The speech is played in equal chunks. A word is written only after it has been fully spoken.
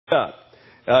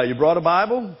You brought a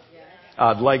Bible?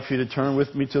 I'd like for you to turn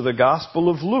with me to the Gospel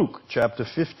of Luke, chapter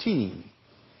 15.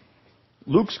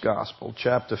 Luke's Gospel,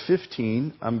 chapter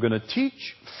 15. I'm going to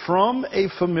teach from a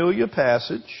familiar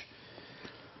passage,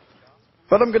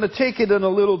 but I'm going to take it in a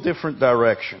little different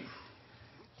direction.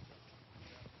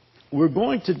 We're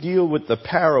going to deal with the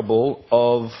parable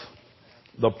of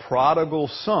the prodigal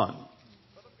son.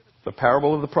 The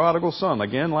parable of the prodigal son.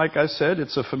 Again, like I said,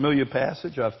 it's a familiar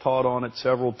passage. I've taught on it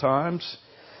several times.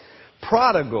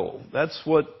 Prodigal, that's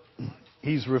what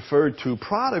he's referred to.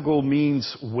 Prodigal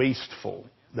means wasteful.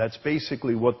 That's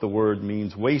basically what the word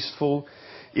means, wasteful.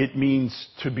 It means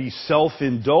to be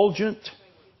self-indulgent,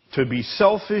 to be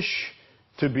selfish,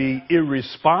 to be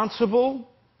irresponsible,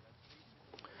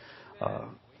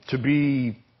 to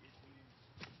be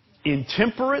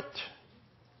intemperate.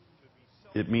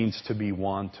 It means to be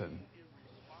wanton.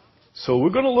 So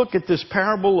we're going to look at this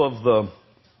parable of the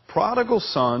prodigal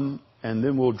son, and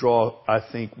then we'll draw, I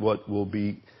think, what will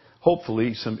be,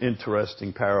 hopefully, some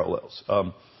interesting parallels.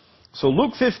 So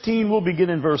Luke 15, we'll begin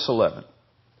in verse 11.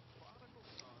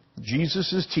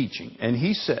 Jesus is teaching, and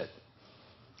he said,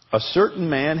 "A certain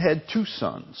man had 2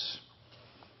 sons.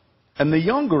 And the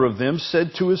younger of them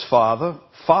said to his father,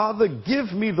 'Father,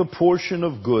 give me the portion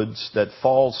of goods that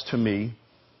falls to me.'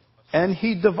 And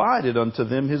he divided unto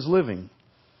them his living.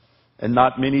 And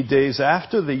not many days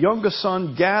after, the younger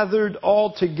son gathered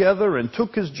all together and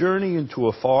took his journey into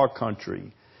a far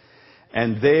country,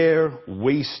 and there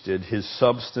wasted his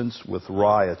substance with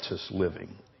riotous living.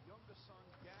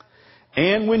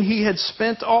 And when he had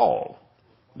spent all,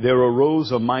 there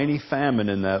arose a mighty famine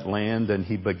in that land, and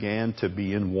he began to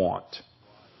be in want.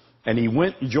 And he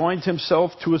went and joined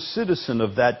himself to a citizen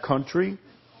of that country,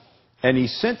 and he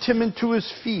sent him into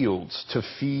his fields to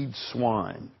feed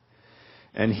swine.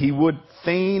 And he would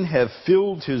fain have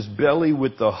filled his belly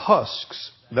with the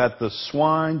husks that the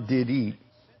swine did eat,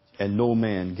 and no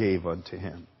man gave unto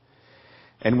him.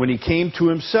 And when he came to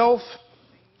himself,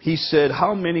 he said,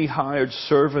 How many hired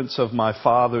servants of my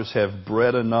father's have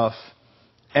bread enough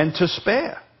and to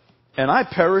spare? And I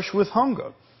perish with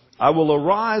hunger. I will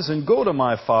arise and go to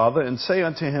my father and say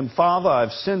unto him, Father,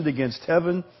 I've sinned against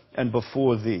heaven and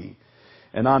before thee,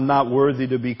 and I'm not worthy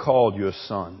to be called your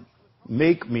son.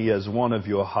 Make me as one of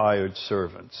your hired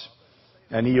servants.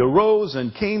 And he arose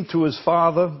and came to his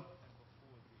father.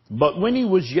 But when he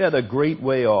was yet a great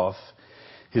way off,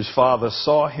 his father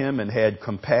saw him and had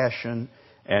compassion,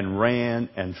 and ran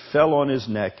and fell on his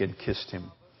neck and kissed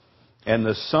him. And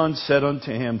the son said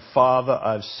unto him, Father,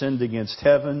 I've sinned against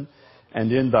heaven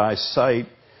and in thy sight,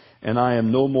 and I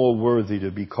am no more worthy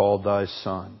to be called thy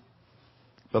son.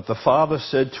 But the father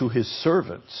said to his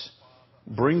servants,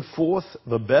 Bring forth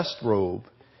the best robe,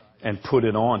 and put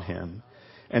it on him,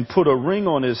 and put a ring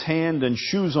on his hand and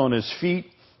shoes on his feet,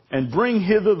 and bring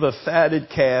hither the fatted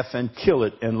calf, and kill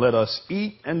it, and let us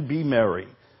eat and be merry.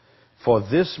 For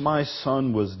this my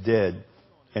son was dead,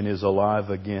 and is alive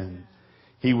again.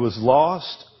 He was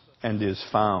lost, and is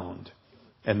found.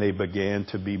 And they began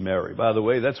to be merry." By the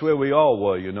way, that's where we all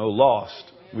were,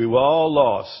 lost. We were all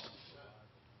lost.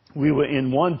 We were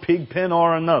in one pig pen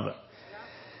or another.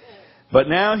 But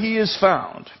now he is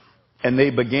found, and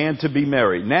they began to be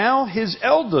merry. Now his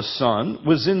eldest son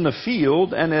was in the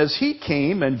field, and as he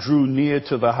came and drew near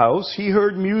to the house, he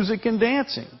heard music and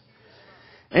dancing.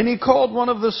 And he called one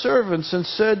of the servants and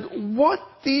said, What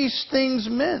these things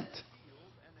meant?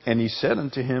 And he said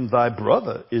unto him, Thy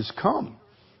brother is come,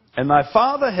 and thy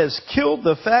father has killed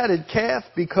the fatted calf,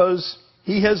 because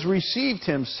he has received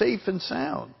him safe and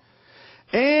sound.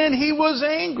 And he was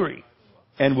angry,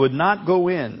 and would not go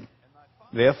in.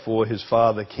 Therefore his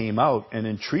father came out and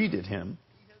entreated him.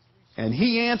 And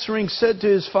he answering said to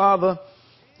his father,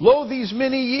 Lo, these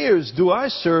many years do I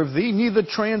serve thee, neither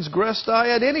transgressed I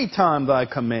at any time thy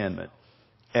commandment.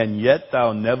 And yet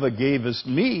thou never gavest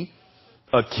me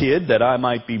a kid that I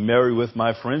might be merry with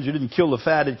my friends. You didn't kill the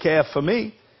fatted calf for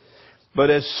me. But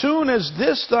as soon as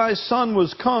this thy son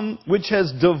was come, which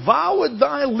has devoured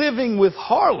thy living with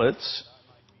harlots,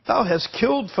 thou hast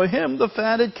killed for him the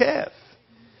fatted calf.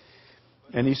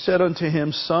 And he said unto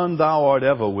him, Son, thou art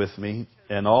ever with me,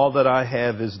 and all that I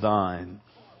have is thine.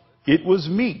 It was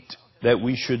meet that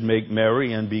we should make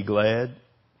merry and be glad.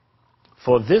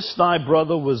 For this thy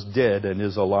brother was dead and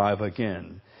is alive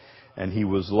again, and he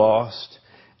was lost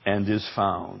and is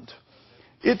found.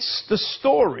 It's the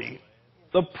story,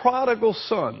 the prodigal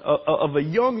son, of a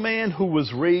young man who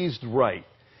was raised right.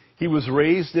 He was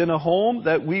raised in a home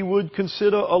that we would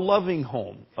consider a loving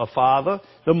home. A father.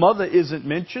 The mother isn't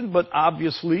mentioned, but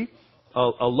obviously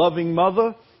a loving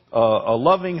mother, a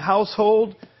loving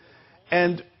household.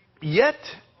 And yet,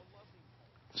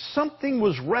 something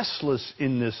was restless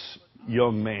in this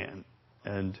young man.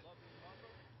 And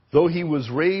though he was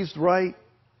raised right,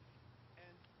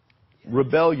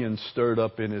 rebellion stirred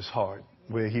up in his heart,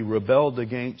 where he rebelled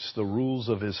against the rules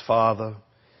of his father.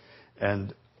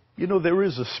 And, you know, there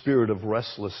is a spirit of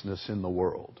restlessness in the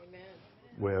world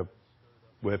where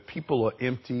people are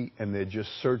empty and they're just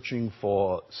searching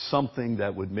for something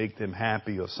that would make them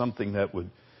happy or something that would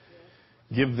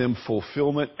give them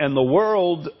fulfillment. And the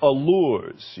world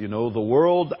allures, you know, the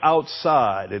world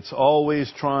outside. It's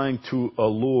always trying to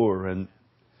allure and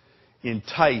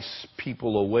entice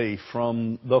people away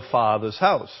from the Father's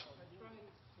house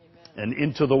and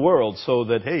into the world, so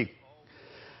that, hey,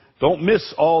 don't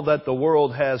miss all that the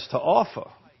world has to offer,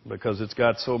 because it's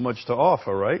got so much to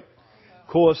offer, right? Of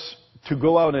course, to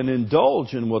go out and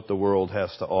indulge in what the world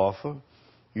has to offer,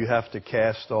 you have to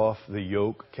cast off the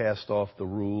yoke, cast off the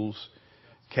rules,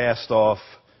 cast off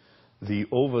the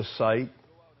oversight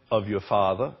of your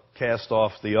father, cast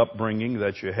off the upbringing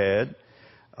that you had.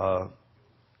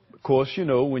 Of course, you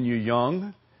know, when you're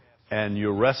young and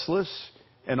you're restless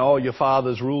and all your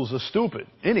father's rules are stupid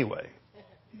anyway,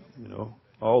 you know,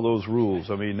 all those rules.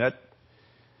 I mean, that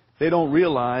they don't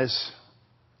realize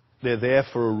they're there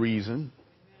for a reason,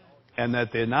 and that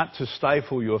they're not to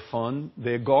stifle your fun.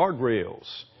 They're guardrails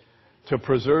to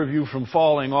preserve you from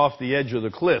falling off the edge of the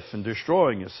cliff and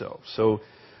destroying yourself. So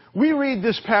we read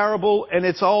this parable, and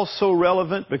it's also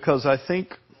relevant because I think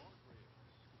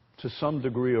to some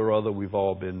degree or other we've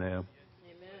all been there. Amen.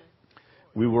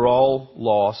 We were all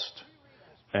lost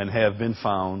and have been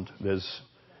found.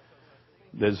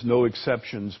 There's no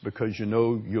exceptions, because you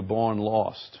know you're born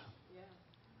lost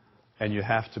and you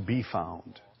have to be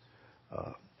found.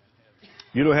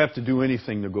 You don't have to do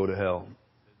anything to go to hell.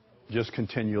 Just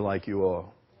continue like you are.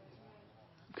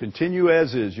 Continue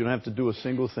as is. You don't have to do a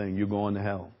single thing. You're going to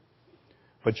hell.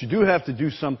 But you do have to do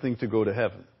something to go to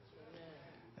heaven.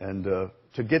 And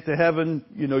to get to heaven,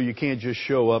 you know, you can't just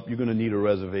show up. You're going to need a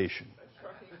reservation.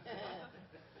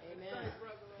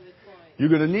 You're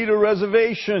going to need a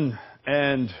reservation.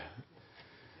 And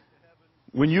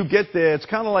when you get there, it's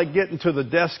kind of like getting to the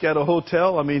desk at a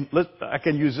hotel. I mean, I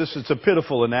can use this. It's a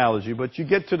pitiful analogy. But you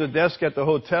get to the desk at the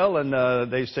hotel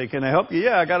and they say, "Can I help you?"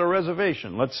 "Yeah, I got a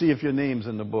reservation." "Let's see if your name's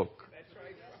in the book.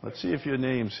 Let's see if your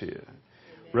name's here."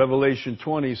 Revelation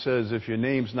 20 says if your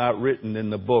name's not written in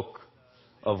the book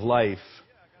of life,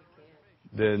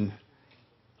 then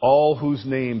all whose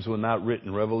names were not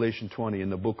written, Revelation 20, in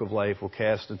the book of life, were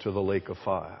cast into the lake of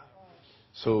fire.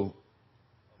 So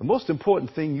the most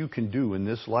important thing you can do in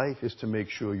this life is to make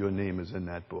sure your name is in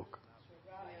that book.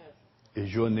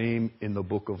 Is your name in the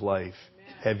book of life?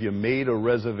 Have you made a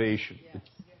reservation?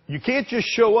 You can't just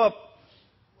show up.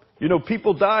 You know,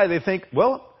 people die. They think,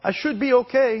 well, I should be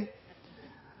okay.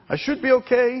 I should be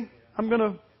okay.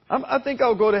 I think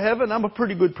I'll go to heaven. I'm a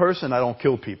pretty good person. I don't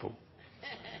kill people.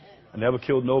 I never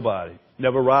killed nobody.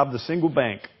 Never robbed a single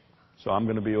bank. So I'm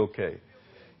going to be okay.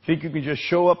 Think you can just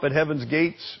show up at heaven's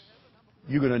gates?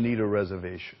 You're going to need a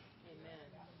reservation.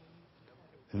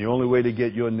 And the only way to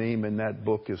get your name in that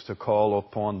book is to call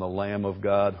upon the Lamb of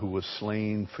God who was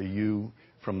slain for you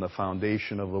from the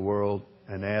foundation of the world,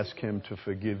 and ask Him to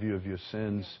forgive you of your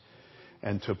sins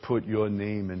and to put your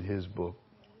name in His book.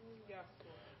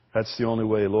 That's the only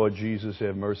way. Lord Jesus,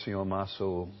 have mercy on my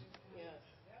soul.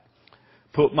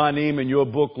 Put my name in your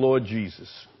book, Lord Jesus.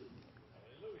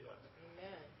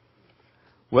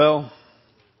 Well,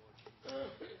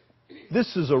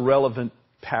 this is a relevant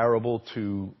parable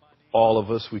to all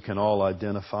of us. We can all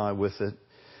identify with it.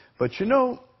 But you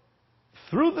know,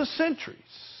 through the centuries,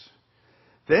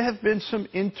 there have been some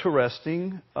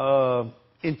interesting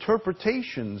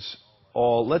interpretations,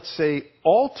 or let's say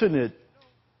alternate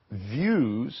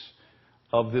views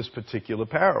of this particular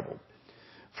parable.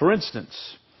 For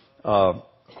instance,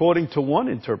 according to one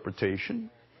interpretation,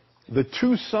 the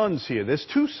two sons here, there's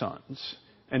two sons,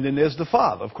 and then there's the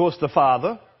father. Of course, the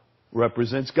father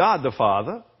represents God the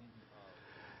Father.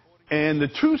 And the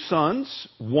two sons,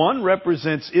 one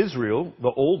represents Israel,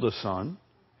 the older son,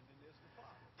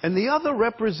 and the other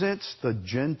represents the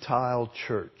Gentile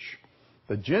church.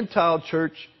 The Gentile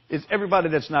church is everybody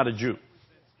that's not a Jew.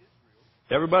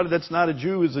 Everybody that's not a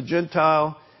Jew is a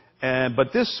Gentile,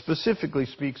 but this specifically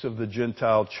speaks of the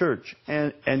Gentile church.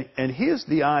 And here's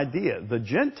the idea. The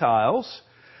Gentiles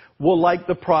were like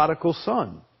the prodigal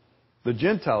son. The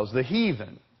Gentiles, the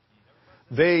heathen.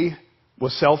 They were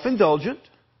self-indulgent,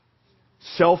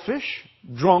 selfish,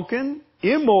 drunken,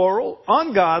 immoral,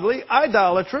 ungodly,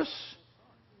 idolatrous,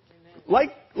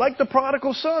 like the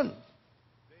prodigal son.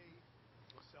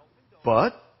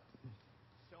 But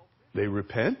they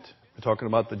repent. We're talking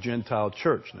about the Gentile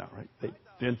church now, right?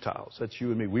 Gentiles. That's you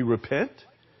and me. We repent.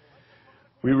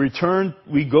 We return.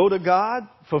 We go to God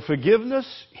for forgiveness.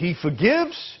 He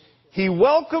forgives. He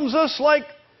welcomes us like,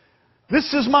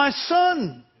 this is my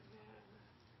son.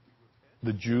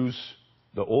 The Jews,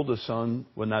 the older son,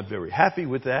 were not very happy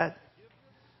with that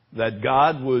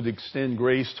God would extend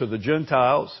grace to the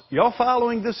Gentiles. Y'all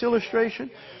following this illustration?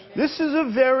 This is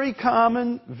a very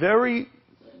common, very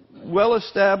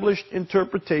well-established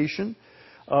interpretation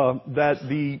that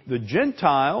the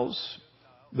Gentiles,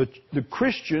 the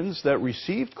Christians that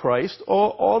received Christ,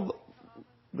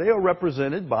 they are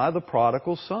represented by the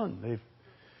prodigal son. They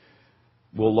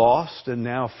were lost and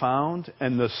now found,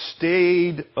 and the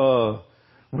staid,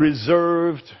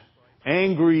 reserved,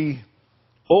 angry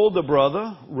older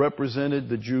brother represented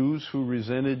the Jews who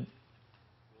resented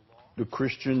the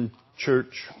Christian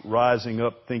church rising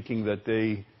up thinking that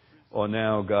they are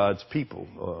now God's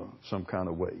people, some kind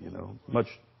of way, much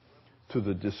to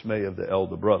the dismay of the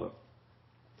elder brother.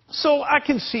 So I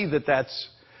can see that that's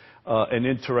an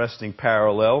interesting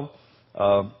parallel.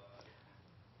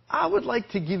 I would like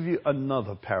to give you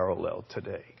another parallel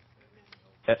today.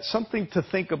 Something to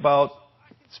think about.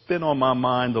 It's been on my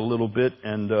mind a little bit,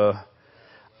 and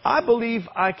I believe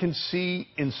I can see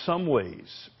in some ways,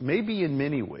 maybe in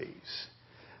many ways,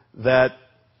 that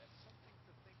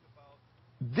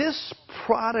this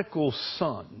prodigal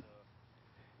son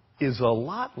is a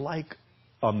lot like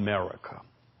America.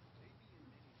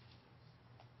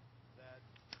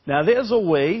 Now, there's a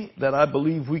way that I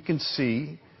believe we can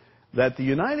see that the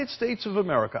United States of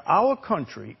America, our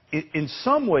country, in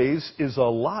some ways is a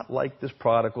lot like this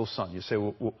prodigal son. You say,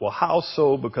 well, how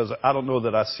so? Because I don't know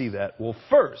that I see that. Well,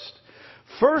 first,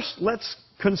 let's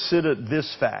consider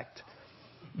this fact.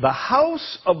 The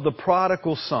house of the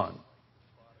prodigal son,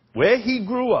 where he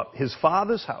grew up, his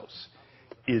father's house,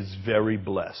 is very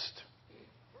blessed.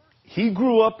 He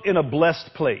grew up in a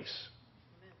blessed place.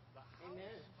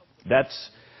 That's,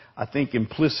 I think,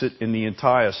 implicit in the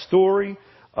entire story.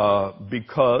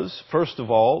 Because, first of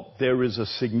all, there is a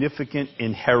significant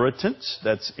inheritance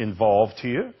that's involved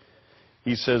here.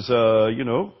 He says,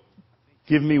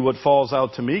 give me what falls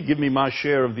out to me. Give me my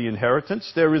share of the inheritance.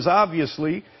 There is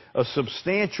obviously a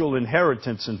substantial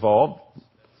inheritance involved,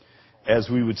 as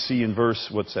we would see in verse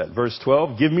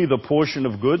 12. Give me the portion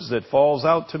of goods that falls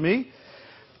out to me.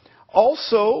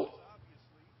 Also,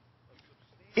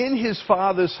 in his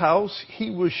father's house, he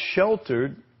was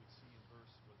sheltered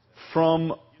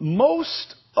from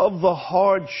most of the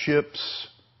hardships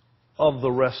of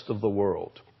the rest of the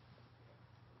world.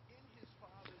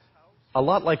 A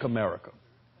lot like America.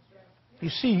 You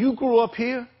see, you grew up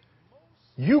here.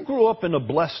 You grew up in a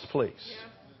blessed place.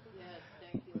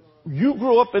 You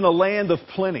grew up in a land of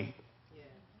plenty.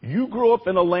 You grew up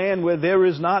in a land where there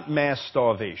is not mass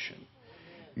starvation.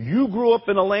 You grew up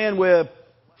in a land where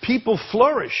people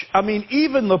flourish. I mean,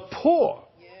 even the poor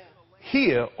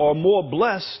here are more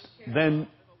blessed than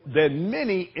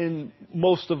many in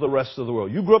most of the rest of the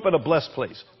world. You grew up in a blessed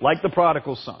place, like the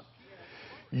prodigal son.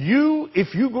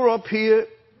 If you grew up here,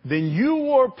 then you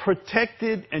were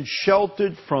protected and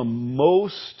sheltered from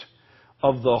most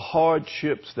of the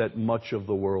hardships that much of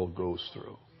the world goes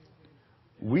through.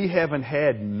 We haven't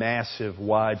had massive,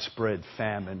 widespread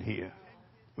famine here.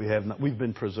 We have not. We've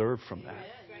been preserved from that.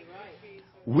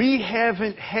 We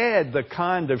haven't had the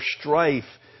kind of strife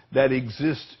that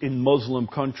exists in Muslim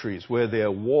countries where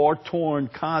they're war-torn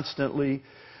constantly,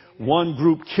 one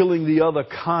group killing the other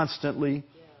constantly.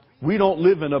 We don't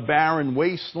live in a barren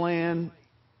wasteland.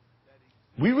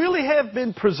 We really have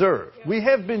been preserved. We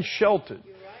have been sheltered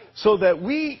so that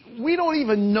we don't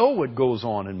even know what goes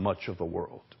on in much of the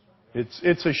world.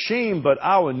 It's a shame, but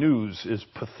our news is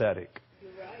pathetic.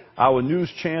 Our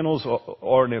news channels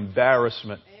are an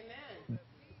embarrassment.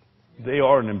 They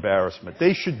are an embarrassment.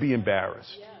 They should be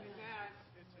embarrassed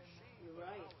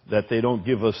that they don't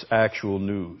give us actual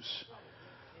news.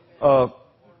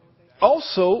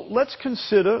 Also, let's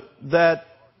consider that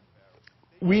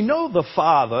we know the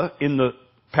father, in the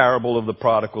parable of the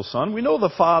prodigal son, we know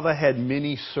the father had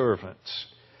many servants.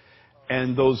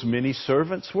 And those many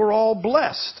servants were all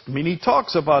blessed. I mean, he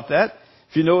talks about that.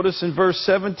 If you notice in verse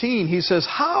 17, he says,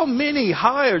 how many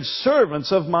hired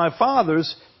servants of my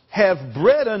father's have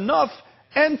bread enough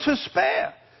and to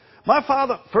spare? My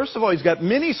father, first of all, he's got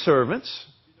many servants.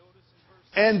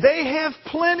 And they have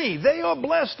plenty. They are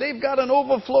blessed. They've got an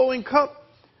overflowing cup.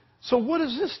 So what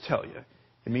does this tell you?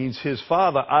 It means his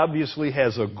father obviously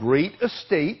has a great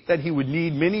estate that he would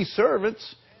need many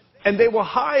servants. And they were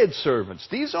hired servants.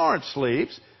 These aren't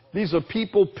slaves. These are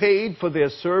people paid for their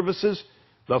services.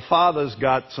 The father's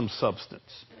got some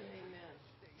substance.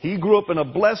 He grew up in a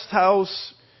blessed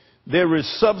house. There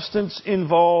is substance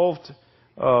involved.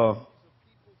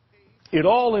 It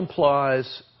all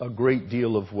implies a great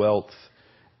deal of wealth.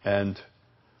 And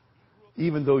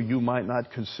even though you might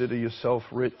not consider yourself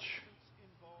rich,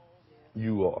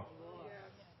 you are.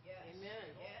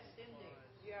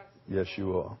 Yes,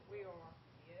 you are.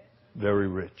 Very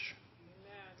rich.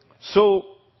 So,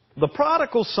 the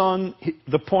prodigal son,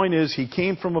 the point is, he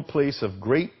came from a place of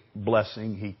great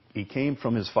blessing. He came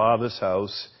from his father's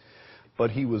house,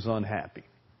 but he was unhappy.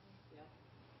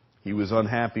 He was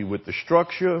unhappy with the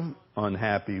structure,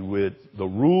 unhappy with the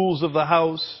rules of the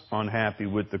house, unhappy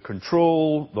with the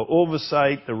control, the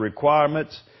oversight, the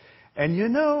requirements. And you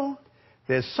know,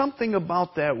 there's something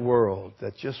about that world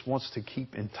that just wants to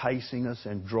keep enticing us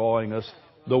and drawing us.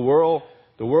 The world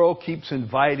keeps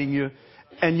inviting you.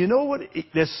 And you know what?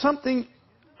 There's something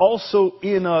also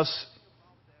in us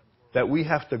that we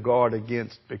have to guard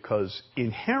against, because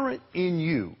inherent in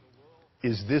you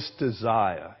is this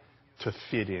desire to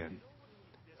fit in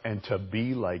and to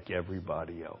be like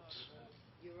everybody else.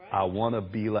 I want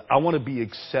to be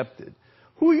accepted.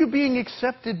 Who are you being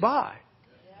accepted by?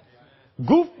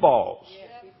 Goofballs.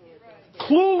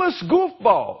 Clueless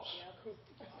goofballs.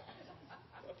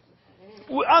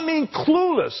 I mean,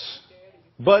 clueless.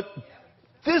 But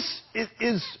this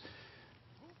is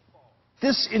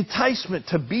this enticement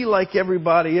to be like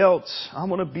everybody else. I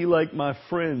want to be like my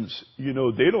friends. You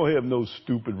know, they don't have no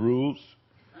stupid rules.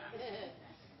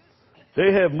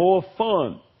 They have more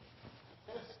fun.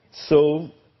 So,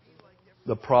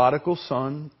 the prodigal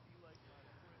son,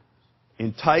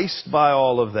 enticed by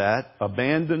all of that,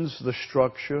 abandons the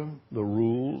structure, the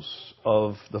rules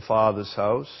of the father's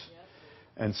house,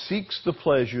 and seeks the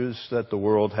pleasures that the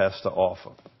world has to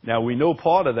offer. Now, we know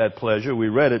part of that pleasure, we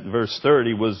read it in verse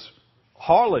 30, was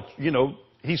harlot. You know,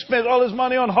 he spent all his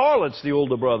money on harlots, the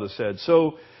older brother said.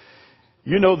 So,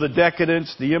 you know, the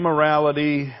decadence, the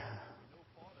immorality.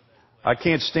 I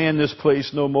can't stand this place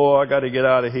no more. I got to get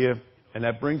out of here. And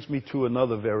that brings me to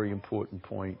another very important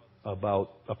point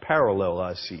about a parallel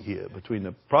I see here between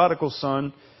the prodigal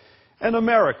son and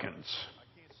Americans.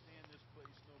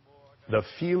 The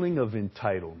feeling of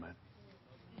entitlement.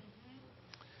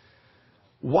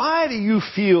 Why do you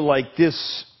feel like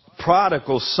this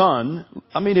prodigal son,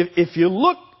 I mean, if you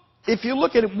look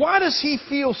at it, why does he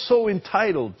feel so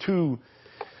entitled to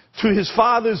his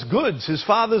father's goods, his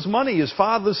father's money, his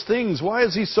father's things? Why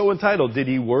is he so entitled? Did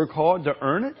he work hard to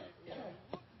earn it?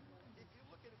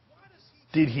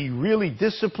 Did he really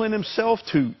discipline himself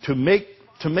to make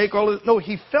all of it? No,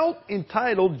 he felt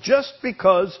entitled just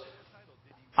because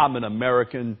I'm an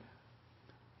American.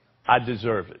 I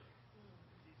deserve it.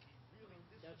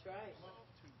 That's right.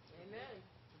 Amen.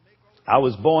 I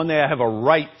was born there. I have a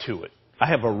right to it. I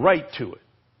have a right to it.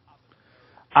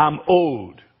 I'm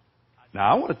owed.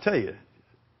 Now, I want to tell you,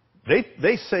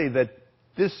 they say that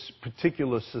this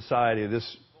particular society,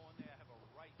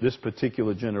 this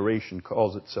particular generation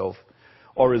calls itself,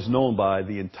 or is known by,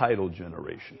 the entitled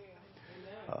generation.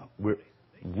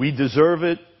 We deserve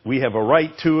it. We have a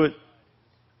right to it.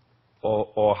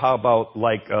 Or how about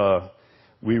like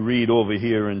we read over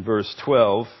here in verse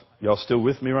 12. Y'all still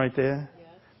with me right there? Yes.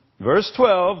 Verse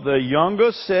 12, the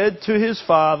younger said to his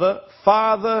father,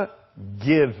 Father,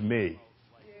 give me.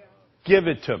 Give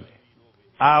it to me.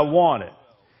 I want it.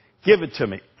 Give it to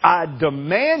me. I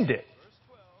demand it.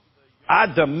 I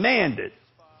demand it.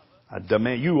 I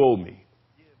demand, you owe me.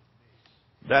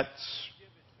 That's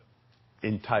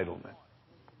entitlement.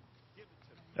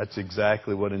 That's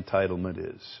exactly what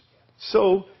entitlement is.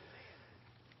 So,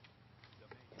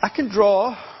 I can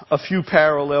draw a few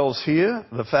parallels here.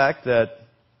 The fact that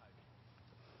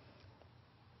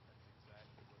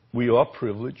we are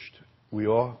privileged. We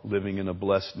are living in a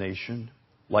blessed nation,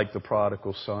 like the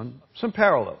prodigal son. Some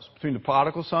parallels between the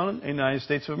prodigal son and the United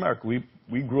States of America.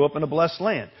 We grew up in a blessed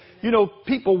land. You know,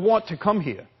 people want to come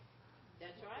here.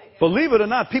 That's right. Believe it or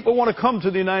not, people want to come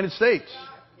to the United States.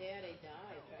 Yeah, they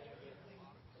die.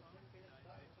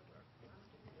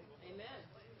 Amen.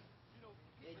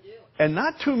 They do. And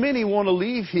not too many want to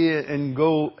leave here and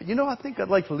go, you know, I think I'd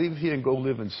like to leave here and go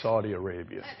live in Saudi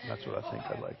Arabia. That's what I think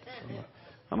I'd like to do.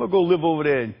 I'm going to go live over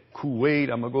there in Kuwait.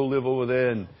 I'm going to go live over there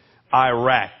in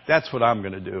Iraq. That's what I'm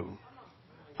going to do.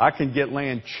 I can get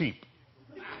land cheap.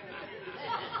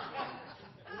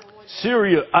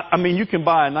 Syria, I mean, you can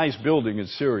buy a nice building in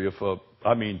Syria for,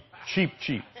 cheap.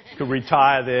 You can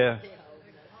retire there.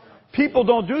 People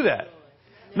don't do that.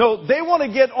 No, they want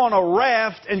to get on a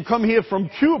raft and come here from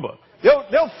Cuba.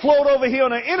 They'll float over here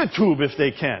on an inner tube if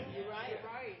they can.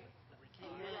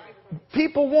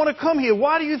 People want to come here.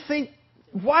 Why do you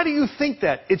think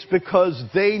that? It's because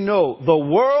they know, the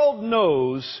world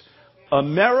knows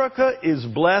America is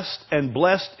blessed and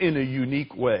blessed in a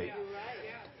unique way. You're right.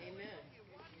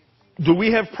 Amen. Do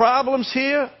we have problems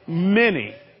here?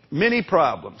 Many. Many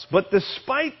problems. But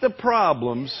despite the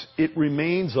problems, it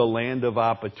remains a land of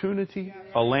opportunity,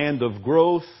 a land of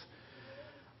growth,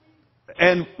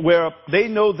 and where they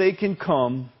know they can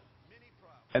come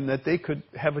and that they could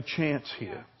have a chance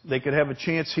here. They could have a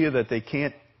chance here that they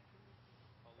can't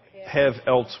have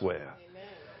elsewhere.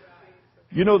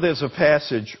 You know, there's a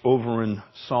passage over in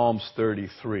Psalms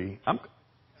 33. I'm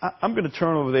going to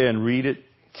turn over there and read it.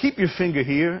 Keep your finger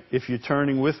here if you're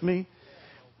turning with me,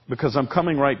 because I'm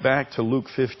coming right back to Luke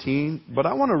 15. But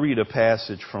I want to read a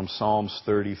passage from Psalms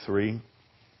 33.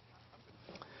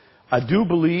 I do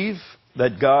believe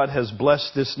that God has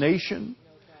blessed this nation,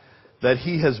 that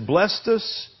He has blessed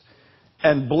us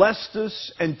and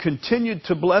continued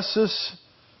to bless us.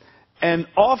 And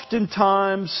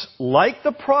oftentimes, like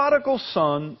the prodigal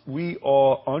son, we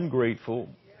are ungrateful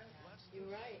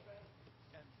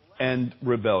and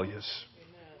rebellious.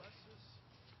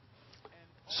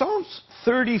 Psalms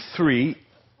 33,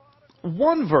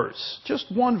 one verse,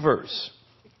 just one verse.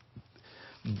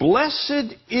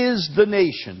 Blessed is the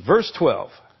nation, verse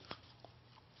 12.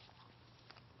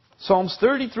 Psalms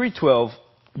 33:12.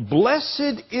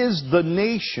 Blessed is the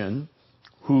nation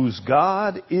whose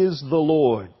God is the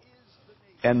Lord,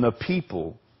 and the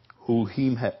people whom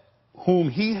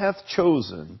He hath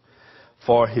chosen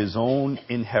for His own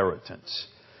inheritance.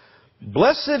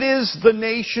 Blessed is the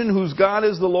nation whose God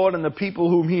is the Lord, and the people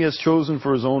whom He has chosen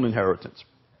for His own inheritance.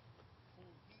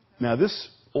 Now, this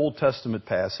Old Testament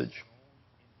passage,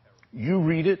 you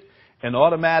read it, and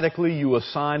automatically you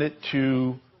assign it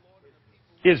to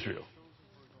Israel.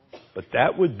 But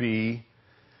that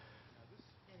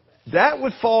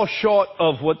would fall short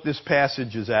of what this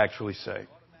passage is actually saying.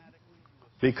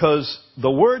 Because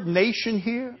the word nation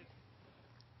here,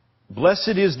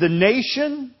 blessed is the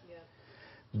nation,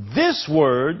 this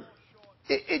word,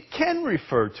 it can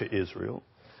refer to Israel,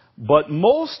 but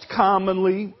most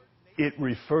commonly it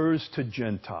refers to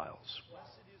Gentiles.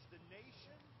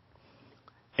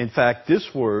 In fact, this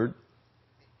word,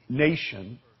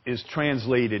 nation, is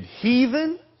translated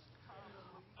heathen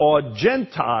or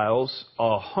Gentiles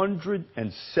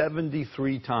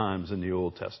 173 times in the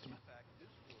Old Testament.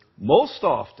 Most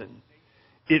often,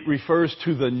 it refers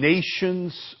to the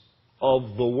nations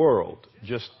of the world,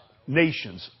 just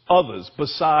nations, others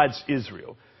besides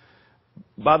Israel.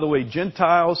 By the way,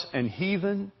 Gentiles and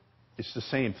heathen, it's the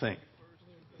same thing.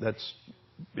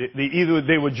 Either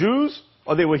they were Jews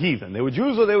or they were heathen. They were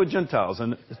Jews or they were Gentiles,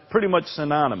 and it's pretty much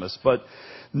synonymous. But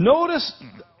notice,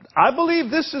 I believe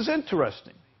this is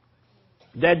interesting,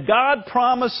 that God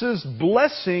promises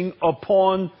blessing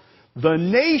upon the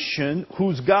nation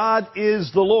whose God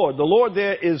is the Lord. The Lord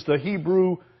there is the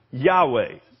Hebrew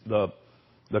Yahweh, the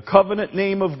covenant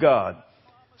name of God.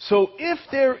 So if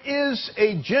there is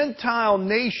a Gentile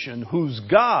nation whose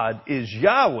God is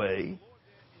Yahweh,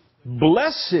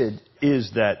 blessed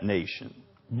is that nation.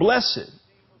 Blessed.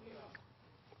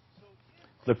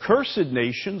 The cursed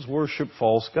nations worship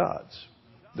false gods.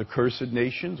 The cursed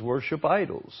nations worship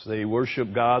idols. They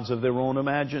worship gods of their own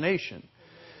imagination.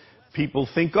 People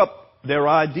think up their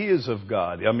ideas of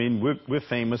God. I mean, we're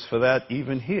famous for that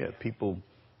even here. People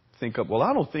think up, well,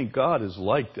 I don't think God is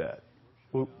like that.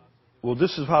 Well,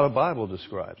 this is how the Bible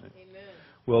describes it. Amen.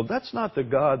 Well, that's not the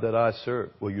God that I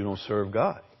serve. Well, you don't serve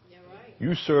God. Yeah, right.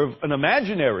 You serve an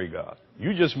imaginary God.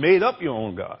 You just made up your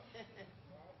own God.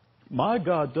 My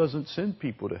God doesn't send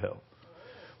people to hell.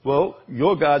 Well,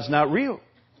 your God's not real.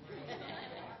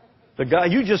 The guy,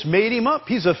 you just made him up.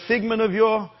 He's a figment of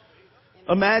your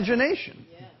imagination.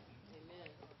 Yeah. Amen.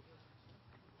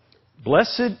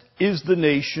 Blessed is the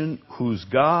nation whose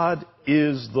God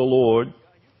is the Lord,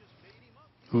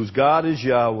 whose God is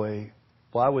Yahweh.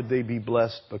 Why would they be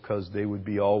blessed? Because they would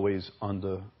be always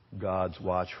under God's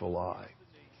watchful eye.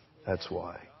 That's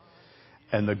why.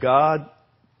 And the God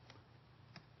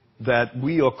that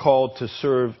we are called to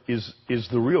serve is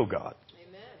the real God.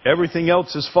 Amen. Everything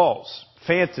else is false.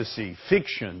 Fantasy,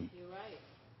 fiction. You're right.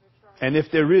 And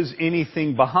if there is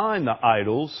anything behind the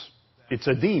idols, it's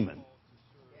a demon. Amen.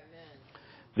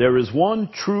 There is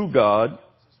one true God,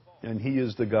 and He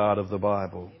is the God of the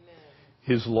Bible. Amen.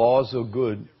 His laws are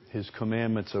good. His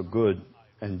commandments are good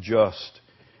and just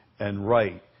and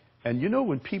right. And you know,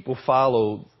 when people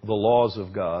follow the laws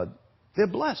of God, they're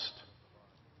blessed.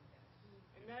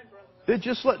 They're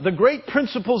just like the great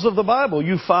principles of the Bible.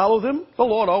 You follow them, the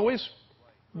Lord always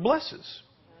blesses.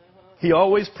 He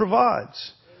always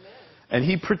provides. And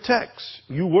He protects.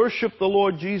 You worship the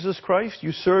Lord Jesus Christ.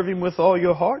 You serve Him with all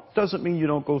your heart. Doesn't mean you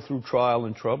don't go through trial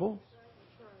and trouble.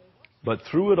 But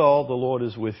through it all, the Lord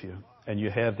is with you. And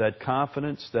you have that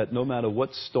confidence that no matter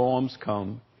what storms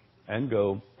come and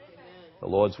go, the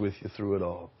Lord's with you through it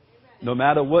all. No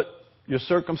matter what your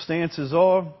circumstances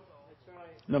are,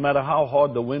 no matter how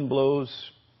hard the wind blows,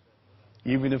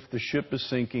 even if the ship is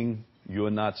sinking, you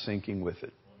are not sinking with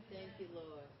it. Thank you, Lord.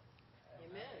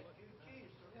 Amen.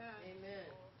 Amen.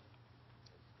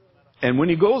 And when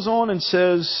he goes on and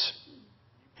says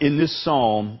in this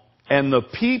psalm, and the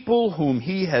people whom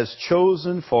he has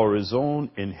chosen for his own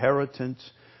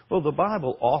inheritance, well, the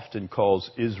Bible often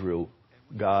calls Israel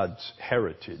God's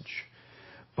heritage.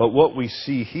 But what we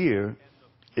see here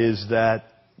is that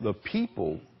the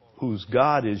people whose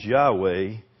God is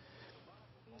Yahweh,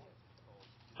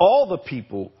 all the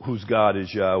people whose God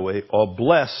is Yahweh are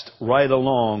blessed right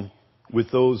along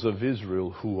with those of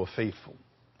Israel who are faithful,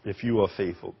 if you are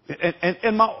faithful.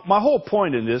 And my whole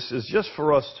point in this is just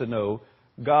for us to know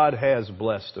God has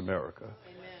blessed America.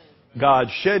 Amen. God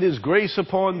shed his grace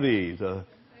upon thee,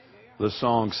 the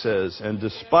song says. And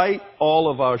despite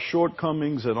all of our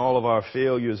shortcomings and all of our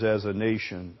failures as a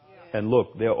nation, and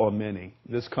look, there are many,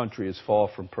 this country is far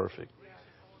from perfect.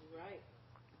 Right.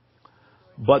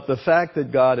 But the fact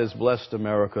that God has blessed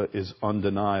America is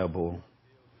undeniable.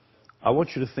 I want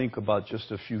you to think about just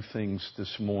a few things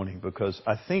this morning, because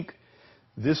I think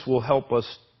this will help us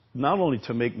not only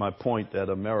to make my point that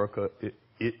America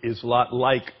is a lot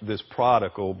like this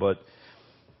prodigal, but,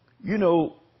 you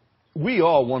know, we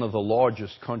are one of the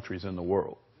largest countries in the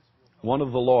world. One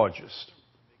of the largest.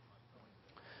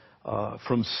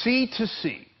 From sea to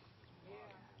sea,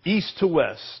 east to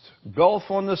west, Gulf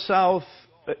on the south,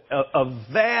 a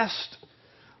vast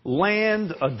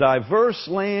land, a diverse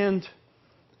land,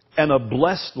 and a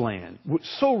blessed land.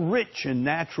 So rich in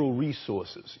natural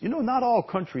resources. You know, not all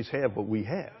countries have what we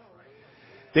have.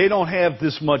 They don't have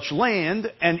this much land,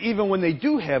 and even when they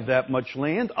do have that much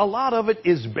land, a lot of it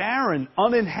is barren,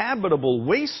 uninhabitable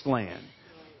wasteland.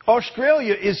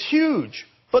 Australia is huge,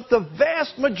 but the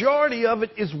vast majority of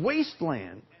it is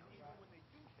wasteland.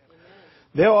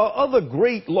 There are other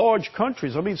great large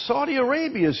countries. I mean, Saudi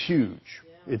Arabia is huge.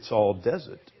 It's all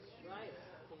desert.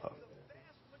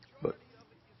 But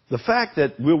the fact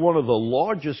that we're one of the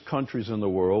largest countries in the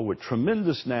world with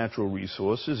tremendous natural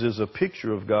resources is a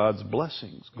picture of God's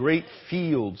blessings. Great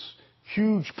fields,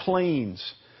 huge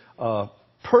plains,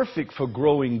 perfect for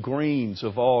growing grains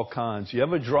of all kinds. You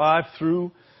ever drive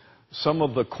through some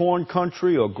of the corn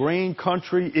country or grain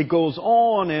country? It goes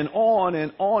on and on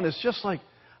and on. It's just like,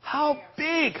 how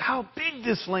big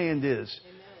this land is.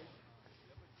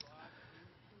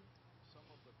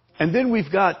 And then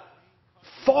we've got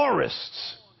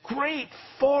forests, great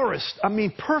forests. I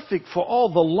mean, perfect for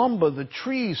all the lumber, the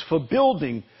trees, for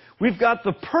building. We've got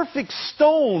the perfect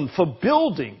stone for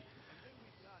building.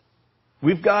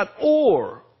 We've got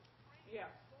ore.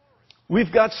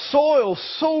 We've got soil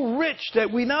so rich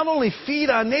that we not only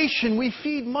feed our nation, we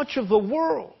feed much of the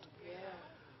world.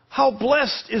 How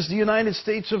blessed is the United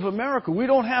States of America? We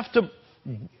don't have to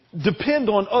depend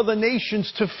on other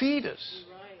nations to feed us.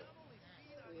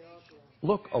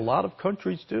 Look, a lot of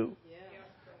countries do.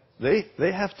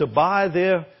 They have to buy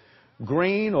their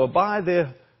grain or buy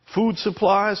their food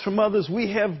supplies from others.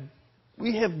 We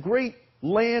have great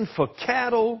land for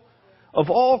cattle of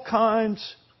all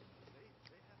kinds.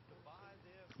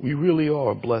 We really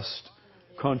are a blessed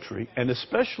country. And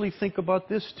especially think about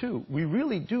this too. We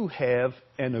really do have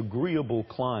an agreeable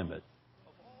climate.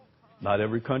 Not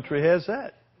every country has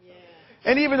that.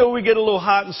 And even though we get a little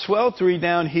hot and sweltery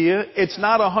down here, it's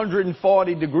not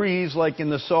 140 degrees like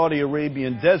in the Saudi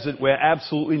Arabian desert where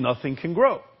absolutely nothing can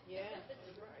grow.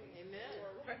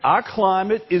 Our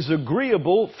climate is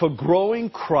agreeable for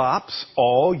growing crops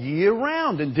all year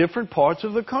round in different parts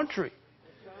of the country.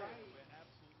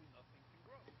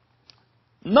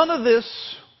 None of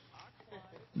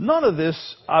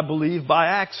this, I believe, by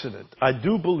accident. I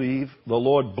do believe the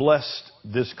Lord blessed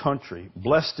this country,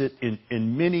 blessed it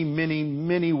in many, many,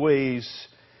 many ways.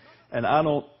 And I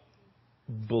don't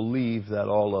believe that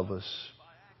all of us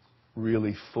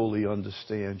really fully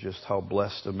understand just how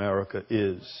blessed America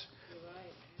is.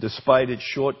 Despite its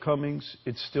shortcomings,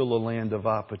 it's still a land of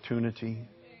opportunity.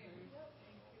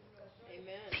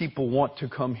 People want to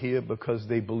come here because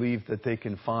they believe that they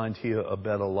can find here a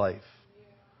better life,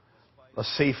 a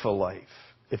safer life.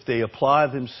 If they apply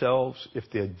themselves, if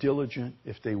they're diligent,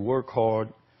 if they work hard.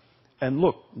 And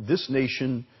look, this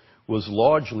nation was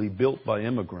largely built by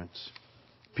immigrants,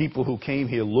 people who came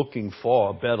here looking for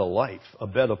a better life, a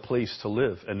better place to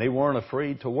live, and they weren't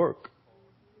afraid to work.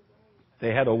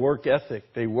 They had a work ethic.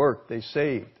 They worked. They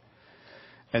saved.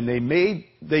 And they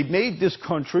made this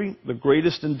country the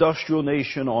greatest industrial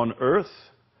nation on earth.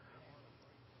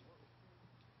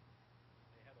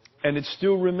 And it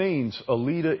still remains a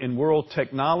leader in world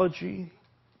technology.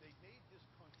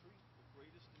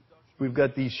 We've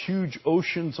got these huge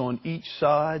oceans on each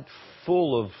side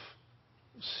full of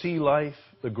sea life,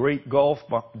 the great Gulf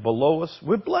below us.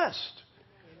 We're blessed.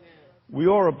 We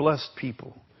are a blessed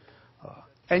people.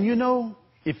 And you know,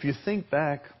 if you think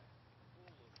back,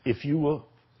 if you're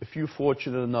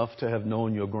fortunate enough to have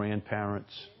known your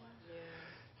grandparents,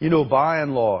 you know, by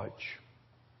and large,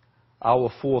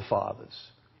 our forefathers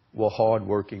were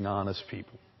hardworking, honest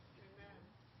people.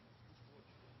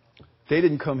 They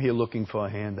didn't come here looking for a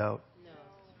handout.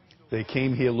 They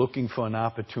came here looking for an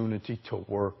opportunity to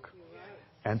work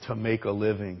and to make a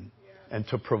living and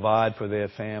to provide for their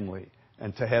family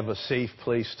and to have a safe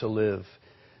place to live.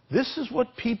 This is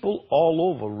what people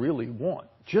all over really want.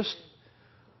 Just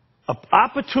an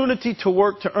opportunity to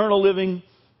work, to earn a living,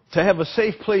 to have a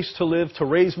safe place to live, to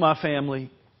raise my family.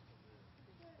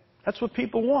 That's what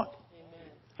people want.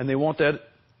 And they want that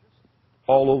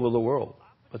all over the world.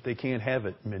 But they can't have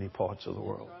it in many parts of the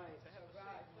world.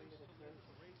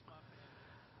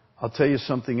 I'll tell you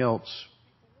something else.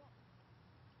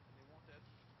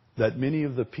 That many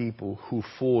of the people who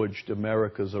forged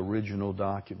America's original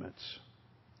documents,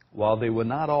 while they were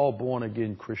not all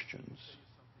born-again Christians,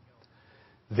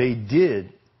 they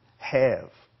did have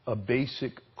a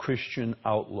basic Christian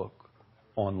outlook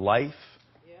on life,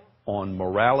 on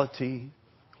morality,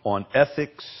 on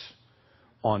ethics,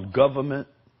 on government.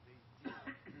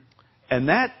 And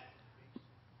that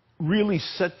really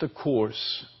set the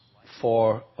course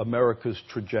for America's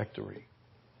trajectory.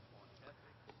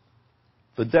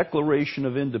 The Declaration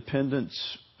of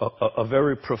Independence, a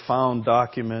very profound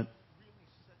document,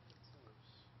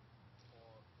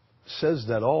 says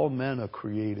that all men are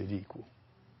created equal.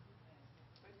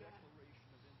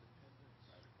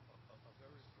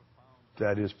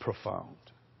 That is profound.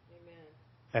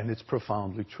 And it's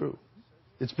profoundly true.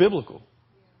 It's biblical.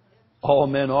 All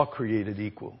men are created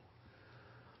equal.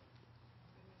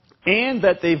 And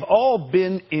that they've all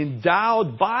been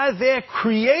endowed by their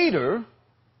Creator,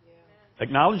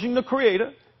 acknowledging the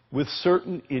Creator, with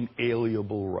certain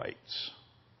inalienable rights,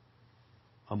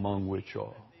 among which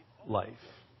are life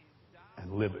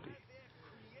and liberty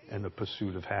and the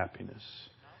pursuit of happiness.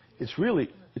 It's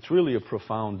really a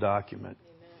profound document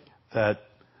that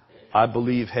I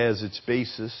believe has its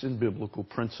basis in biblical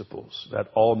principles, that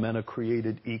all men are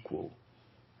created equal.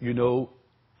 You know,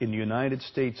 in the United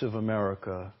States of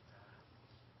America,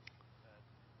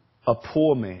 a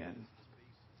poor man,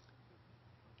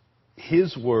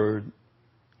 his word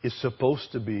is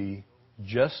supposed to be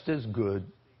just as good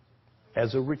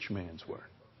as a rich man's word.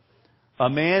 A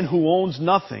man who owns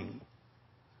nothing,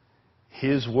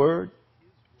 his word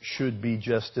should be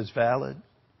just as valid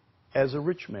as a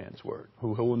rich man's word,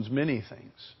 who owns many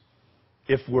things.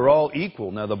 If we're all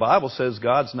equal, now the Bible says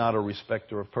God's not a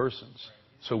respecter of persons,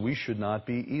 so we should not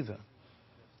be either.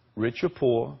 Rich or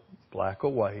poor, black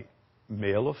or white,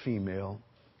 male or female,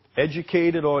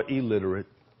 educated or illiterate,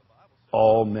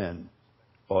 all men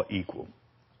are equal.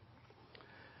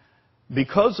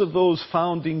 Because of those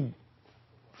founding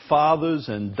fathers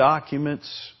and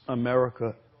documents,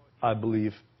 America, I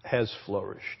believe, has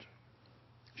flourished.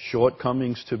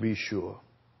 Shortcomings to be sure.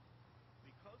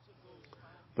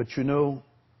 But you know,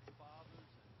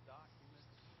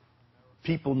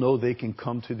 people know they can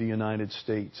come to the United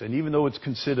States. And even though it's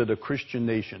considered a Christian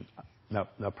nation, now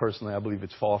personally I believe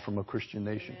it's far from a Christian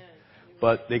nation,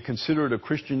 but they consider it a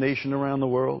Christian nation around the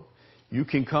world. You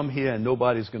can come here and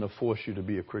nobody's going to force you to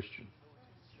be a Christian.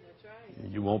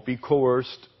 You won't be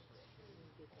coerced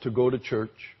to go to church.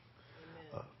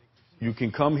 You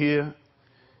can come here.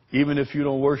 Even if you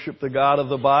don't worship the God of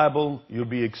the Bible, you'll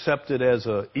be accepted as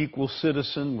an equal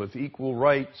citizen with equal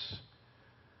rights,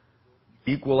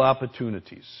 equal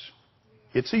opportunities.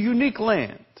 It's a unique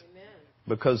land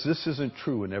because this isn't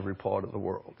true in every part of the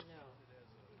world.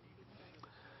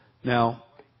 Now,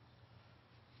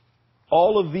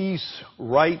 all of these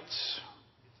rights,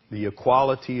 the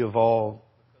equality of all,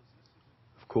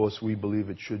 of course, we believe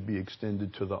it should be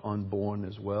extended to the unborn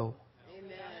as well.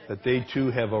 That they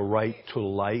too have a right to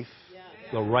life.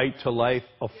 The right to life,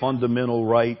 a fundamental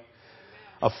right.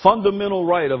 A fundamental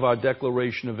right of our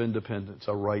Declaration of Independence,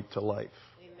 a right to life.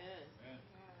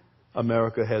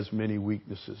 America has many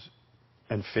weaknesses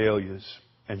and failures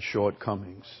and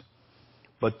shortcomings.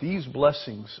 But these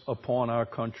blessings upon our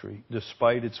country,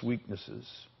 despite its weaknesses,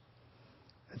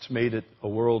 it's made it a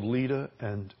world leader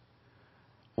and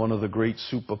one of the great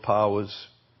superpowers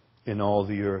in all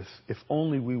the earth. If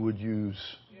only we would use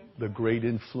the great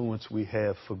influence we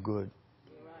have for good.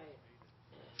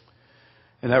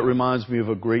 And that reminds me of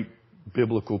a great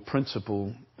biblical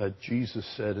principle that Jesus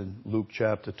said in Luke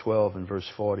chapter 12 and verse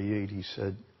 48. He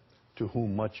said, to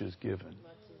whom much is given.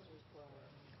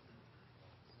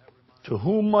 To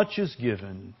whom much is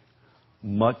given,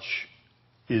 much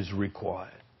is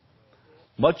required.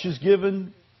 Much is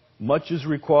given, much is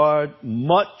required,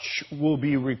 much will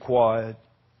be required.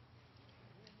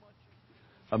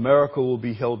 America will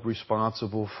be held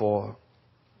responsible for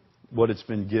what it's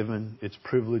been given, its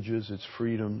privileges, its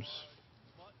freedoms,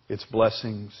 its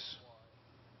blessings.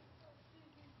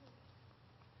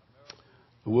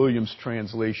 The Williams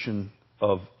translation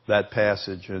of that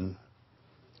passage in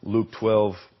Luke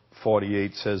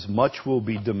 12:48 says, much will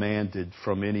be demanded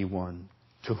from anyone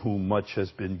to whom much has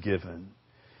been given.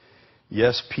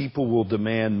 Yes, people will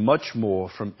demand much more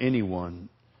from anyone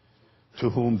to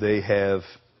whom they have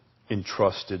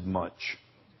entrusted much.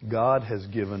 God has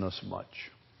given us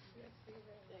much.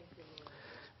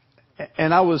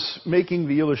 And I was making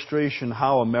the illustration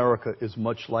how America is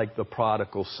much like the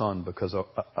prodigal son, because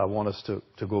I want us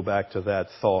to go back to that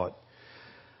thought.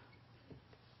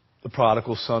 The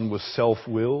prodigal son was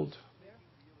self-willed,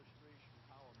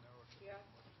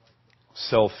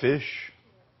 selfish,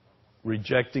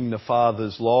 rejecting the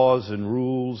father's laws and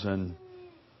rules and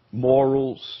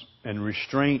morals and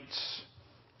restraints,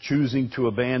 choosing to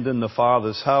abandon the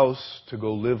father's house to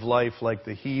go live life like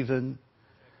the heathen,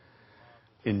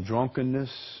 in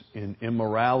drunkenness, in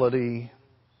immorality,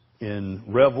 in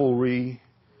revelry,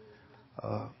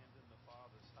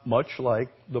 much like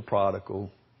the prodigal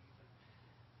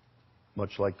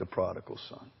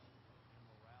son.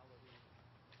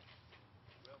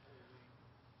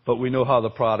 But we know how the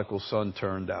prodigal son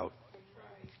turned out.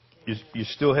 You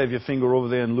still have your finger over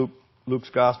there in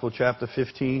Luke's Gospel, chapter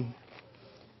 15?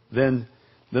 Then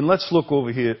let's look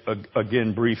over here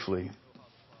again briefly.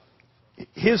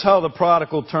 Here's how the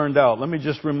prodigal turned out. Let me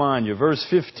just remind you. Verse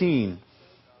 15.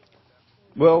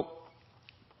 Well,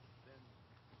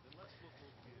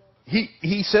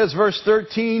 he says, verse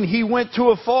 13, he went to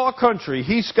a far country.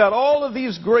 He's got all of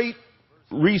these great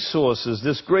resources,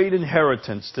 this great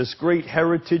inheritance, this great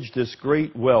heritage, this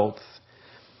great wealth.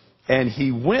 And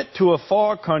he went to a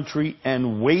far country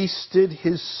and wasted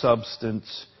his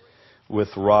substance with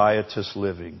riotous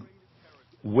living.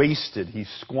 Wasted. He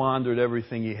squandered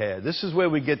everything he had. This is where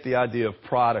we get the idea of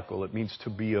prodigal. It means to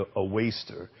be a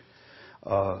waster,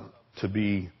 to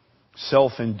be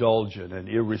self-indulgent and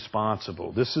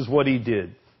irresponsible. This is what he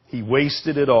did. He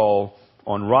wasted it all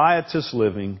on riotous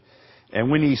living.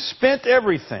 And when he spent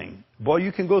everything, boy,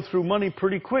 you can go through money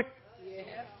pretty quick.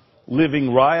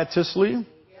 Living riotously.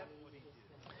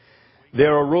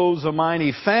 There arose a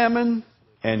mighty famine,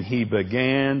 and he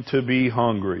began to be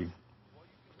hungry.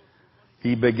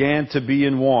 He began to be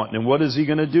in want. And what is he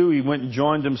going to do? He went and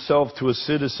joined himself to a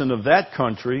citizen of that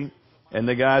country. And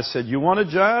the guy said, you want a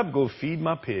job? Go feed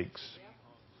my pigs.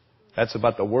 That's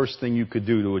about the worst thing you could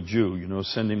do to a Jew,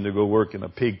 send him to go work in a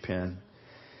pig pen.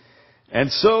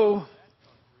 And so,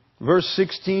 verse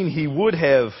 16, he would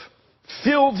have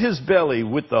filled his belly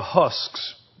with the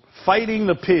husks, fighting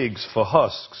the pigs for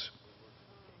husks.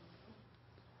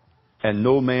 And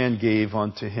no man gave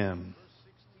unto him.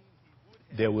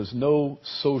 There was no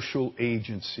social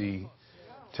agency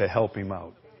to help him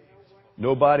out.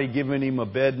 Nobody giving him a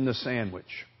bed and a sandwich.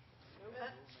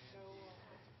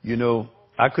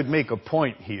 I could make a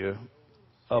point here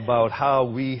about how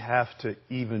we have to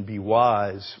even be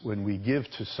wise when we give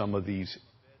to some of these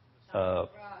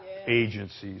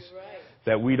agencies,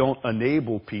 that we don't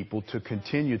enable people to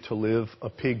continue to live a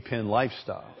pig pen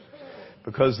lifestyle.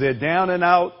 Because they're down and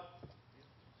out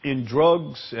in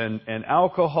drugs and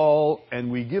alcohol,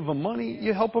 and we give them money,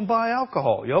 you help them buy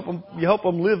alcohol. You help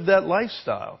them live that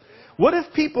lifestyle. What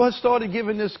if people had started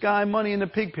giving this guy money in the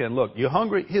pig pen? Look, you're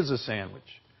hungry? Here's a sandwich.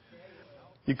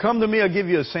 You come to me, I'll give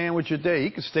you a sandwich a day.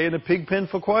 He could stay in the pig pen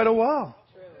for quite a while.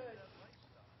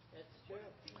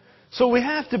 So we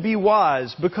have to be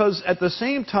wise, because at the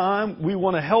same time, we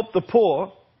want to help the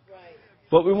poor,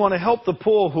 but we want to help the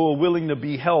poor who are willing to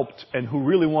be helped and who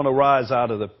really want to rise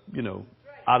out of the,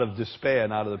 out of despair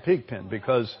and out of the pig pen,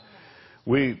 because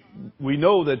we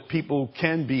know that people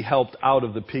can be helped out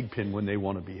of the pig pen when they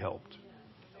want to be helped.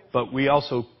 But we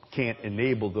also can't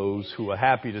enable those who are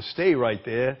happy to stay right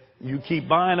there. You keep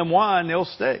buying them wine, they'll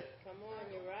stay. Come on,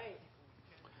 you're right.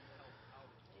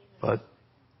 But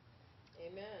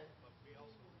Amen.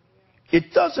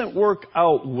 It doesn't work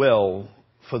out well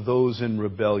for those in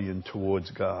rebellion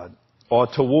towards God or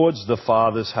towards the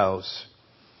Father's house.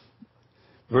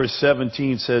 Verse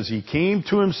 17 says, he came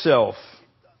to himself.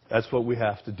 That's what we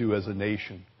have to do as a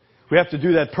nation. We have to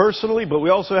do that personally, but we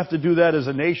also have to do that as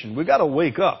a nation. We've got to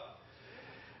wake up.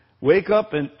 Wake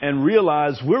up and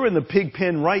realize we're in the pig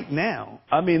pen right now.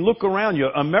 I mean, look around you.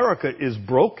 America is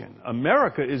broken.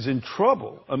 America is in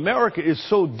trouble. America is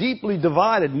so deeply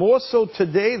divided, more so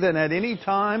today than at any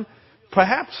time,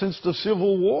 perhaps since the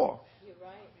Civil War.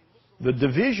 The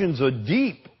divisions are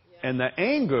deep, and the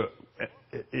anger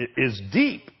is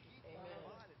deep.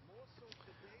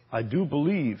 I do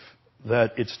believe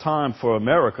that it's time for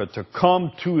America to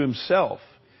come to himself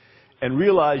and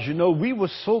realize, we were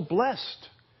so blessed.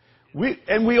 We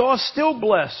are still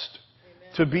blessed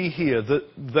to be here.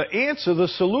 The answer, the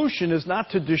solution is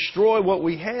not to destroy what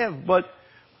we have, but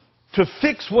to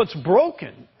fix what's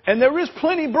broken. And there is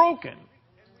plenty broken.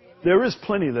 There is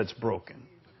plenty that's broken.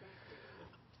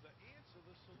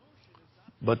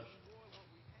 But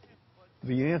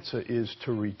the answer is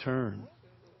to return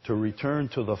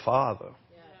to the Father.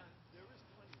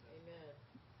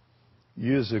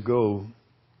 Years ago,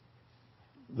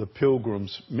 the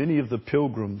pilgrims, many of the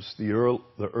pilgrims, the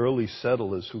early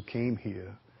settlers who came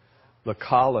here, the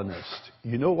colonists,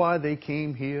 you know why they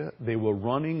came here? They were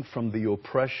running from the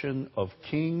oppression of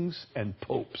kings and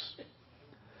popes.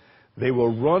 They were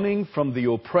running from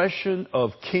the oppression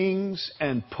of kings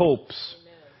and popes.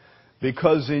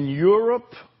 Because in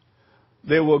Europe,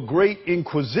 there were great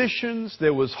inquisitions,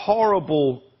 there was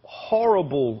horrible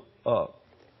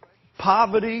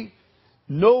poverty,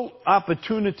 no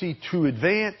opportunity to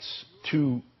advance,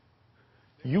 you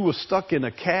were stuck in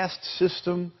a caste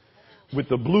system with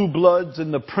the blue bloods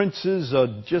and the princes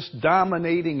just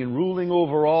dominating and ruling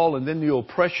over all, and then the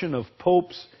oppression of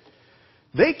popes.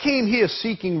 They came here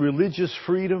seeking religious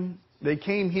freedom. They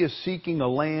came here seeking a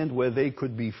land where they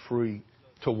could be free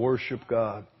to worship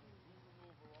God.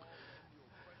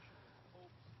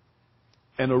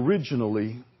 And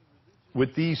originally,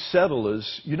 with these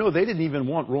settlers, they didn't even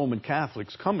want Roman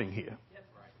Catholics coming here.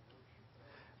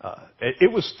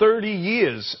 It was 30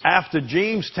 years after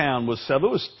Jamestown was settled.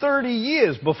 It was 30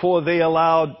 years before they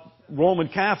allowed Roman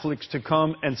Catholics to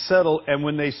come and settle. And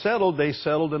when they settled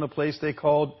in a place they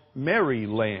called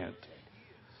Maryland.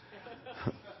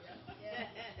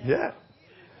 Yeah,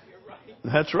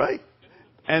 that's right.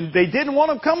 And they didn't want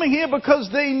them coming here because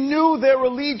they knew their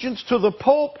allegiance to the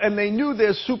Pope, and they knew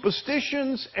their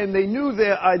superstitions, and they knew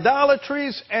their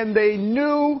idolatries, and they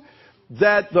knew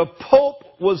that the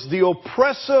Pope was the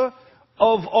oppressor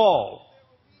of all.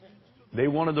 They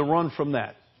wanted to run from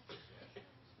that.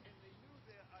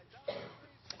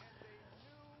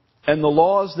 And the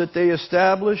laws that they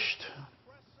established,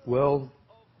 well,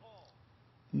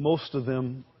 most of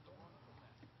them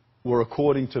were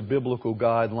according to biblical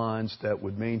guidelines that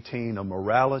would maintain a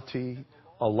morality,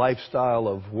 a lifestyle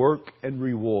of work and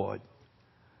reward.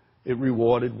 It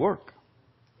rewarded work,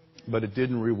 but it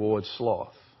didn't reward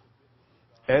sloth.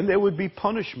 And there would be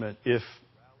punishment if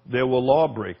there were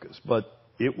lawbreakers. But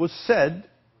it was said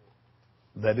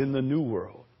that in the New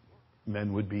World,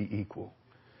 men would be equal.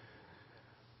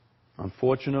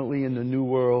 Unfortunately, in the New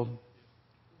World,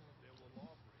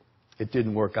 it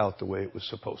didn't work out the way it was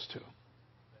supposed to.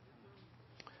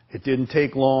 It didn't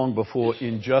take long before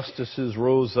injustices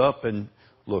rose up. And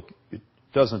look, it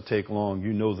doesn't take long.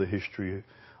 You know the history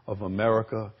of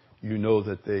America. You know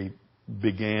that they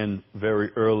began very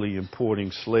early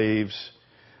importing slaves.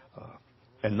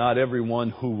 And not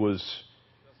everyone who was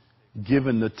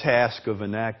given the task of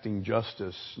enacting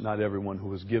justice, not everyone who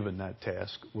was given that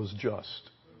task was just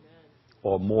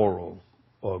or moral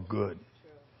or good.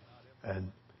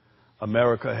 And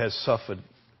America has suffered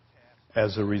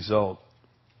as a result.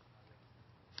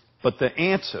 But the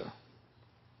answer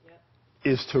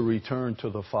is to return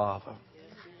to the Father.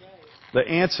 The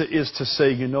answer is to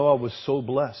say, I was so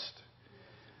blessed.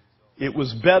 It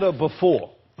was better before.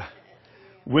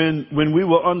 When we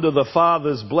were under the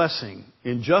Father's blessing,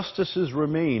 injustices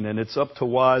remain, and it's up to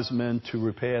wise men to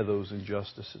repair those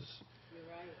injustices.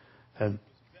 And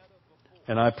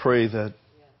I pray that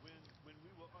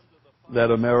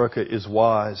America is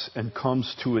wise and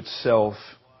comes to itself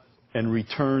and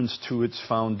returns to its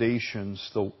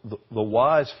foundations, the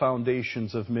wise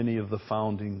foundations of many of the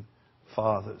founding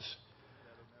fathers.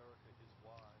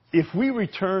 If we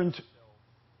returned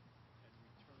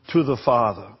to the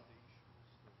Father,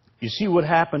 you see what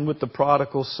happened with the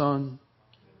prodigal son?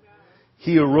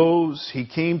 He arose, he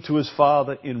came to his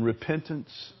father in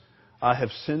repentance. I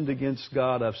have sinned against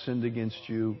God, I've sinned against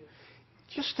you.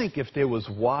 Just think if there was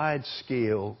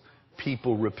wide-scale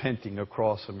people repenting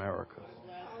across America.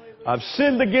 I've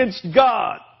sinned against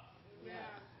God.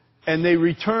 And they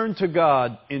returned to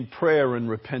God in prayer and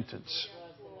repentance.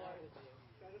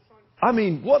 I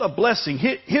mean, what a blessing.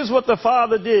 Here's what the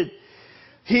Father did.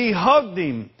 He hugged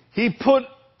him. He put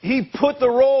He put the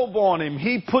robe on him.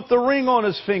 He put the ring on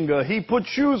his finger. He put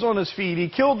shoes on his feet. He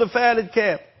killed the fatted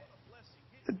calf.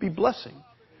 It'd be blessing.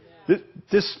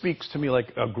 This speaks to me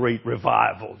like a great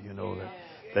revival,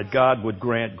 that God would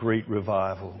grant great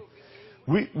revival.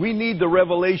 We need the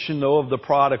revelation, though, of the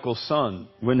prodigal son.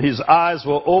 When his eyes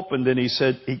were opened and he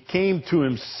said he came to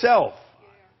himself.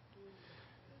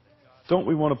 Don't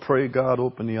we want to pray, God,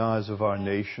 open the eyes of our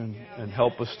nation and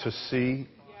help us to see?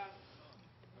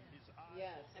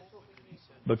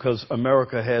 Because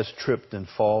America has tripped and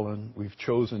fallen. We've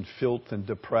chosen filth and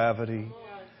depravity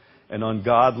and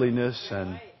ungodliness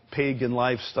and pagan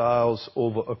lifestyles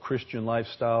over a Christian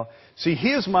lifestyle. See,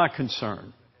 here's my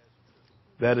concern.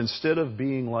 That instead of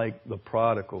being like the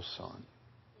prodigal son,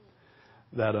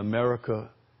 that America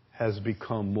has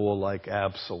become more like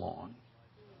Absalom.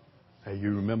 Hey,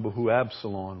 you remember who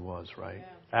Absalom was, right?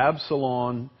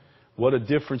 Absalom, what a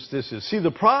difference this is. See,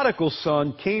 the prodigal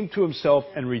son came to himself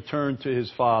and returned to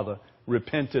his father,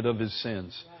 repented of his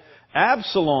sins.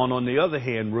 Absalom, on the other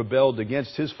hand, rebelled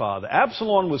against his father.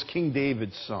 Absalom was King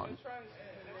David's son.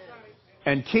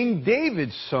 And King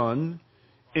David's son,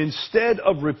 instead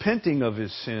of repenting of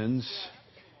his sins,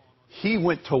 he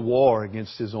went to war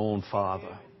against his own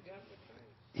father.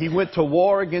 He went to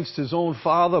war against his own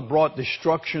father, brought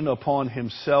destruction upon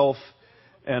himself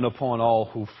and upon all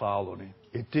who followed him.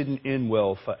 It didn't end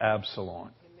well for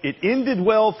Absalom. It ended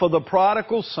well for the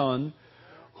prodigal son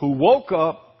who woke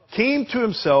up, came to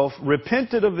himself,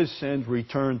 repented of his sins,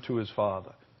 returned to his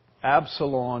father.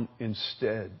 Absalom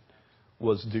instead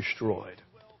was destroyed.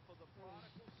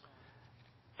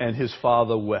 And his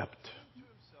father wept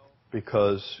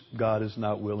because God is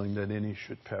not willing that any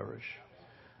should perish,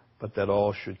 but that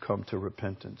all should come to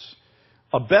repentance.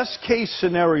 A best case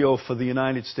scenario for the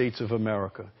United States of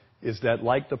America is that,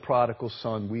 like the prodigal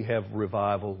son, we have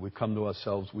revival. We come to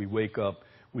ourselves. We wake up.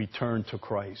 We turn to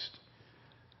Christ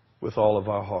with all of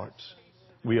our hearts.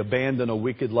 We abandon a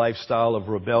wicked lifestyle of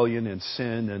rebellion and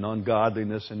sin and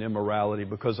ungodliness and immorality,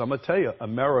 because I'm going to tell you,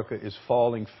 America is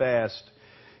falling fast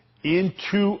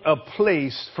into a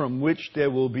place from which there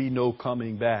will be no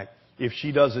coming back. If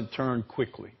she doesn't turn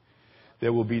quickly,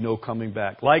 there will be no coming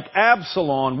back. Like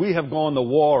Absalom, we have gone to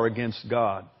war against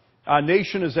God. Our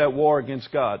nation is at war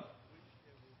against God.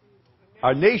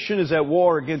 Our nation is at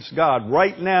war against God.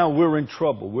 Right now, we're in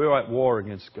trouble. We're at war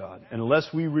against God. And unless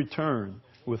we return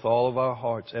with all of our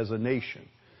hearts as a nation,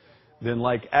 then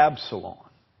like Absalom,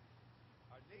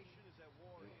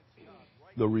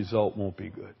 the result won't be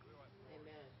good.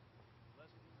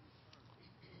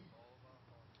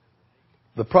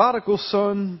 The prodigal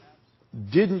son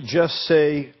didn't just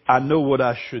say, I know what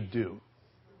I should do.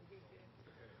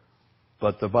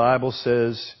 But the Bible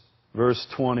says, verse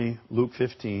 20, Luke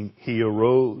 15, he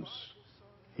arose,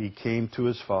 he came to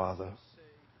his father.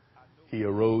 He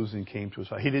arose and came to his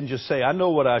father. He didn't just say, I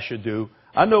know what I should do.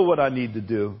 I know what I need to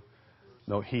do.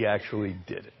 No, he actually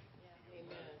did it.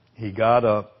 He got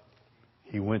up,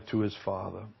 he went to his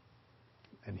father,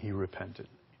 and he repented.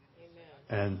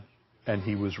 And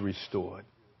he was restored.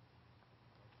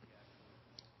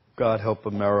 God help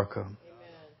America.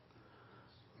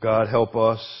 God help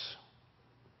us.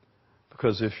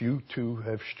 Because if you too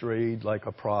have strayed like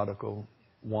a prodigal,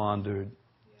 wandered,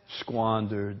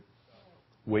 squandered,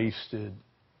 wasted,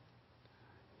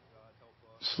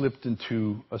 slipped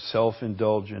into a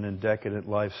self-indulgent and decadent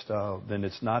lifestyle, then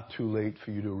it's not too late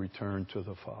for you to return to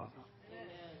the Father.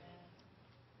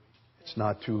 It's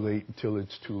not too late until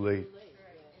it's too late.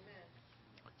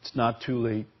 It's not too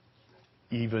late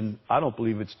even, I don't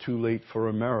believe it's too late for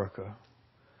America.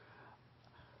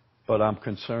 But I'm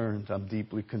concerned, I'm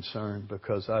deeply concerned,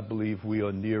 because I believe we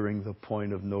are nearing the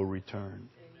point of no return.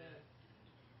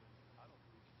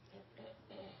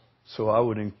 So I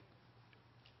would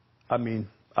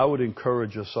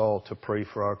encourage us all to pray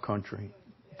for our country.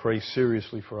 Pray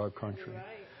seriously for our country.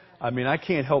 I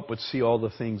can't help but see all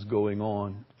the things going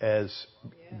on as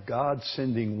God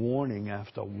sending warning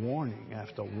after warning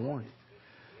after warning.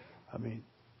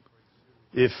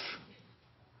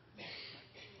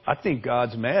 I think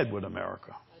God's mad with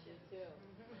America.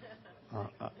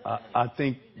 I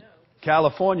think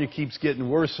California keeps getting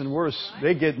worse and worse.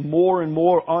 They get more and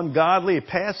more ungodly,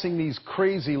 passing these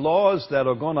crazy laws that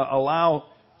are going to allow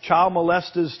child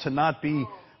molesters to not be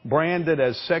branded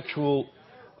as sexual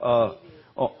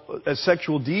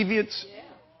deviants.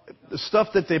 The stuff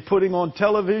that they're putting on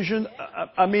television.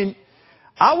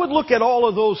 I would look at all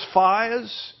of those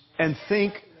fires and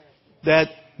think that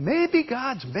maybe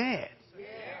God's mad.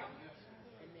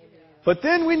 But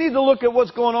then we need to look at what's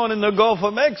going on in the Gulf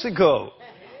of Mexico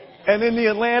and in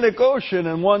the Atlantic Ocean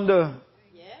and wonder,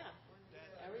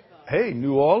 Hey,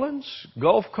 New Orleans,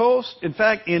 Gulf Coast, in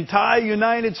fact, entire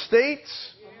United States.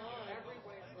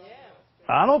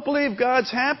 I don't believe God's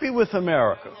happy with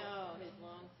America.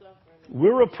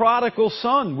 We're a prodigal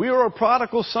son. We're a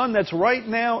prodigal son that's right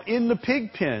now in the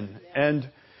pig pen. And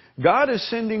God is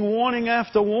sending warning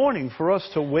after warning for us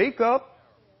to wake up,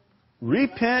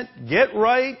 repent, get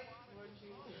right.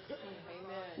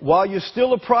 While you're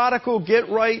still a prodigal, get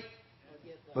right.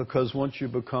 Because once you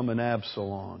become an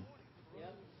Absalom,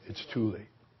 it's too late.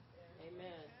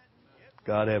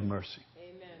 God have mercy.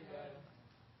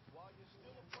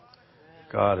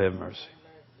 God have mercy.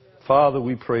 Father,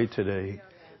 we pray today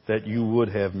that you would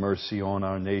have mercy on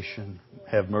our nation,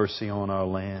 have mercy on our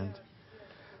land.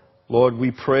 Lord,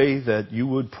 we pray that you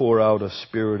would pour out a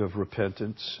spirit of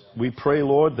repentance. We pray,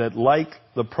 Lord, that like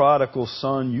the prodigal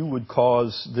son, you would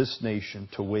cause this nation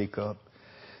to wake up,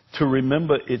 to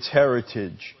remember its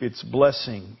heritage, its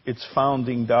blessing, its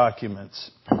founding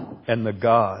documents, and the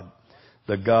God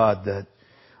that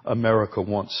America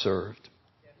once served.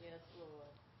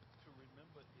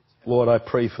 Lord, I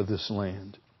pray for this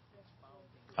land.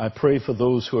 I pray for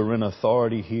those who are in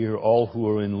authority here, all who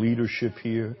are in leadership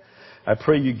here. I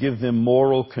pray you give them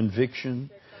moral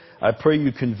conviction. I pray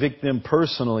you convict them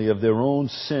personally of their own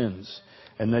sins,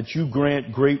 and that you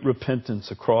grant great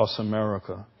repentance across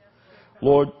America.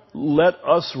 Lord, let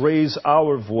us raise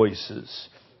our voices.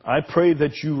 I pray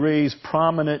that you raise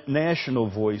prominent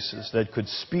national voices that could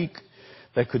speak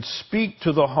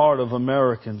to the heart of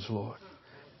Americans, Lord.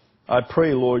 I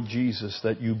pray, Lord Jesus,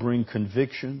 that you bring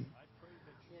conviction,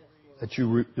 that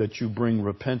you bring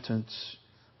repentance,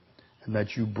 and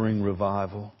that you bring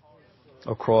revival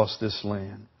across this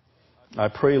land. I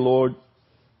pray, Lord,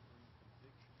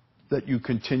 that you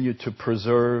continue to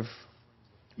preserve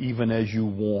even as you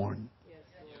warn.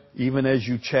 Even as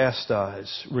you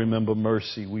chastise, remember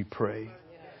mercy, we pray.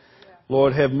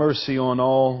 Lord, have mercy on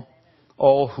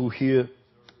all who hear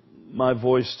my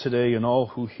voice today and all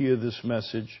who hear this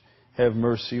message. Have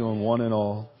mercy on one and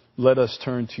all. Let us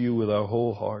turn to you with our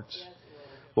whole hearts.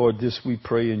 Lord, this we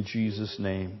pray in Jesus'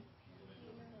 name.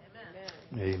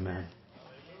 Amen.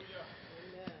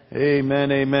 Amen,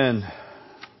 amen.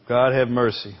 God have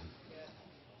mercy.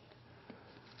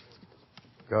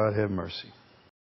 God have mercy.